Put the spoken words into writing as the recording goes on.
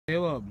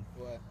Caleb.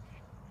 What?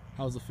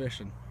 How's the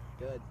fishing?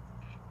 Good.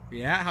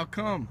 Yeah? How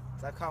come?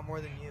 'Cause I caught more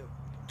than you.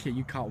 Okay,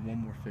 you caught one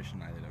more fish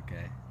than I did,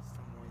 okay?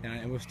 Still more than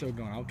And we're still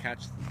going. I'll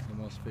catch the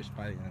most fish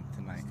by the end of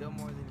tonight. Still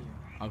more than you.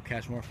 I'll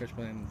catch more fish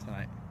by the end of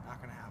tonight.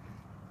 Not gonna happen.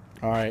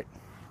 Alright.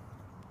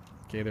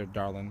 Okay there,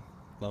 darling.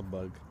 Love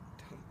bug.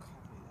 Don't call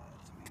me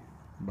that to me.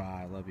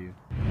 Bye, I love you.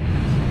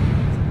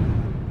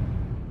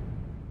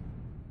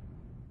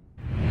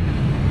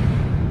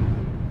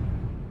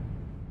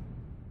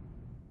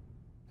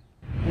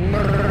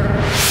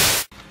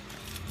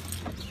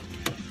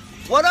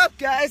 What up,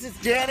 guys?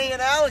 It's Danny and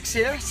Alex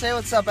here. Say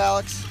what's up,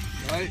 Alex.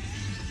 Right.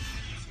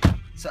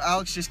 So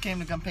Alex just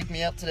came to come pick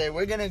me up today.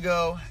 We're gonna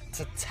go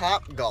to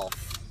Topgolf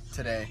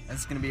today.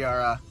 That's gonna be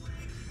our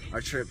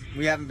trip.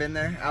 We haven't been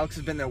there. Alex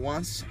has been there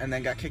once and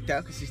then got kicked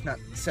out because he's not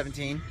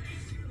 17.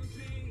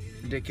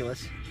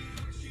 Ridiculous.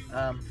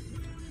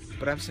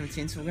 But I'm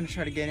 17, so we're gonna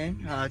try to get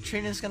in.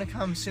 Trina's gonna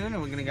come soon,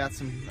 and we're gonna got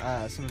some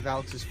of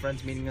Alex's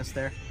friends meeting us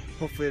there.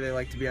 Hopefully they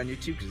like to be on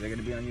YouTube because they're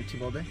gonna be on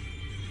YouTube all day.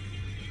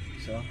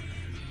 So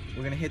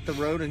we're gonna hit the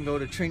road and go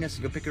to Trina's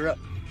to go pick her up.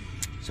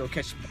 So we'll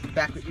catch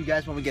back with you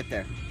guys when we get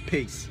there.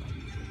 Peace.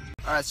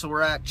 All right, so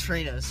we're at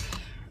Trina's.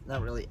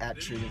 Not really at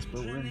Trina's,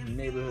 but we're in the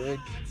neighborhood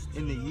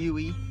in the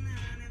UE.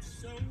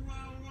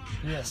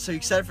 Yeah. So you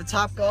excited for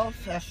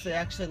Topgolf after they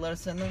actually let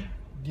us in there?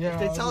 Yeah. If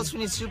they tell us we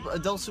need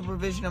adult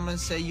supervision, I'm gonna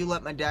say you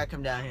let my dad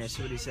come down here.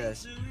 See what he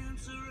says.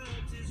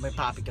 My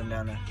poppy come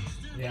down there.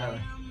 Yeah.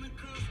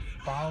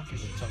 Bob, you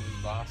can tell me,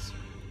 boss.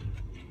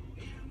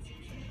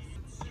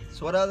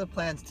 So what other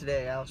plans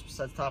today, Alex,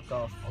 besides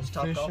Topgolf? Just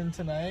Topgolf? Fishing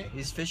tonight.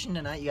 He's fishing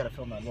tonight. You gotta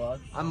film that vlog.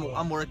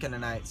 I'm working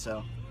tonight,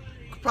 so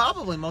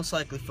probably most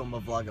likely film a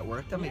vlog at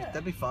work.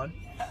 That'd be fun.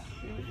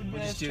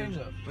 We'll just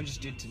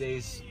do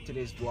today's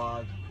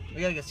vlog.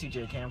 We gotta get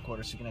CJ a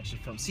camcorder so we can actually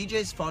film.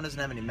 CJ's phone doesn't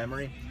have any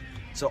memory,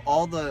 so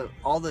all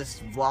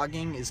this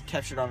vlogging is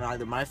captured on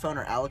either my phone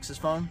or Alex's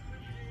phone.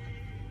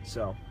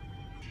 So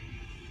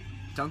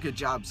don't get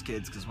jobs,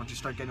 kids, because once you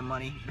start getting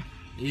money,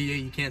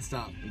 you can't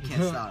stop. you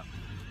can't stop.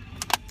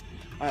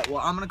 All right,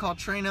 well, I'm gonna call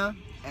Trina,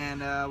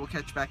 and we'll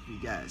catch back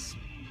with you guys.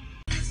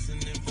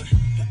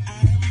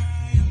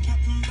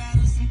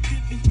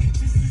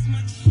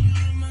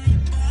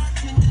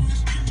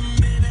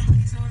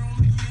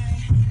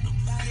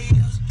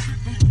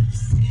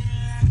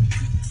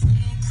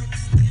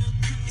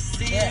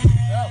 Yeah,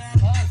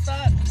 go. On the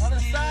side. On the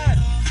side.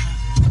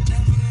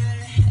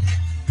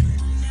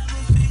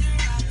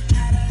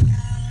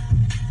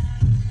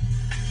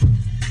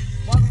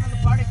 Welcome to the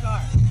party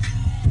car.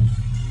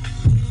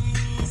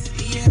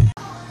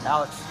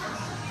 Alex,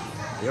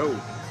 Yo.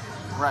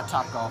 we're at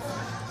Topgolf.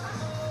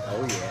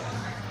 Oh yeah.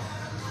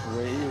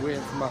 We're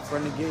waiting for my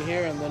friend to get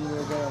here, and then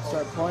we're gonna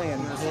start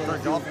playing.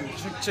 Start golfing.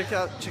 Check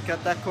out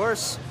that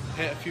course.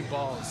 Hit a few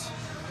balls.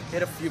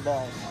 Hit a few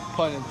balls.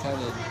 Pun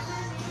intended.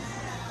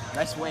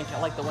 Nice wink. I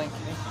like the wink.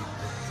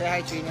 Say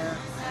hi, Trina.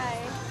 Hi.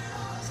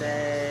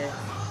 Say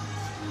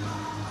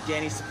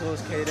Danny's the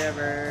coolest kid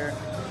ever.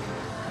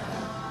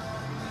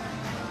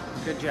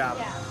 Good job.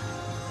 Yeah.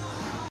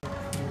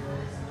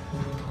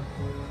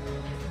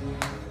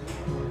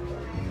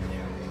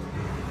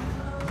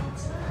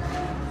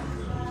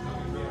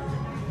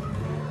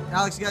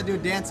 Alex, you gotta do a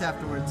dance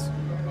afterwards.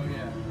 Oh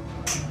yeah.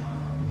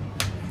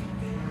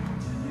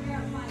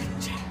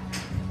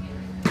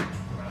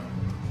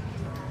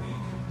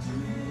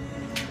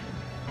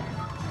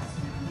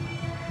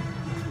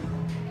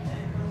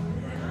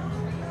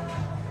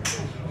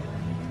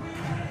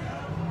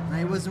 No,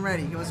 he wasn't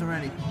ready. He wasn't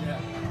ready. Yeah.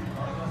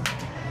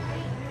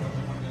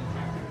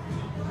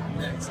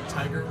 Next,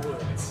 Tiger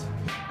Woods.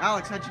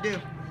 Alex, how'd you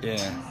do?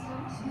 Yeah.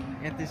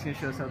 Anthony's gonna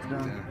show us how it's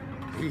done.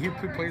 He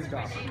plays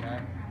golf, okay?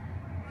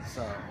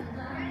 So.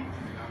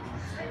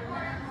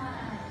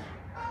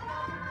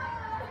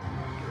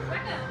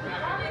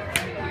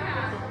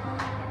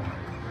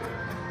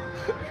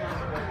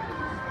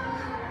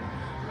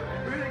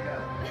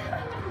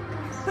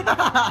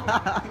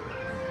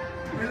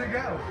 Where'd it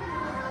go?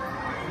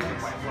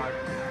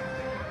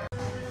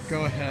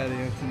 Go ahead,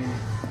 Anthony.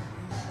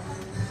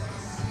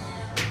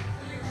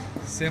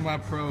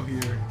 Semi-pro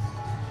here.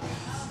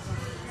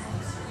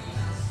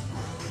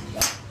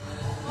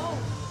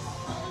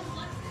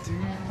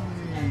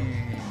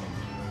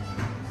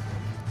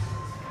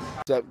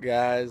 What's up,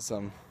 guys?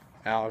 I'm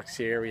Alex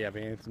here. We have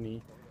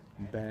Anthony,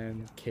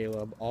 Ben,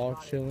 Caleb, all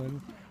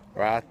chilling.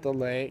 We're at the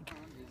lake.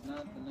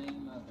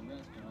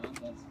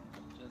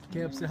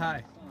 Caleb, say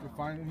hi. You're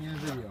finally in the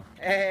video.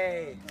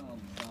 Hey.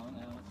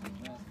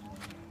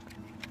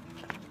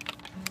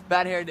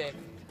 Bad hair day.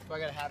 So I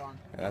got a hat on.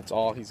 And that's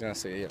all he's gonna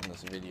say in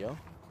this video.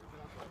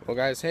 Well,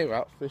 guys, hey, we're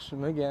out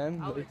fishing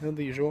again.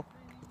 The usual.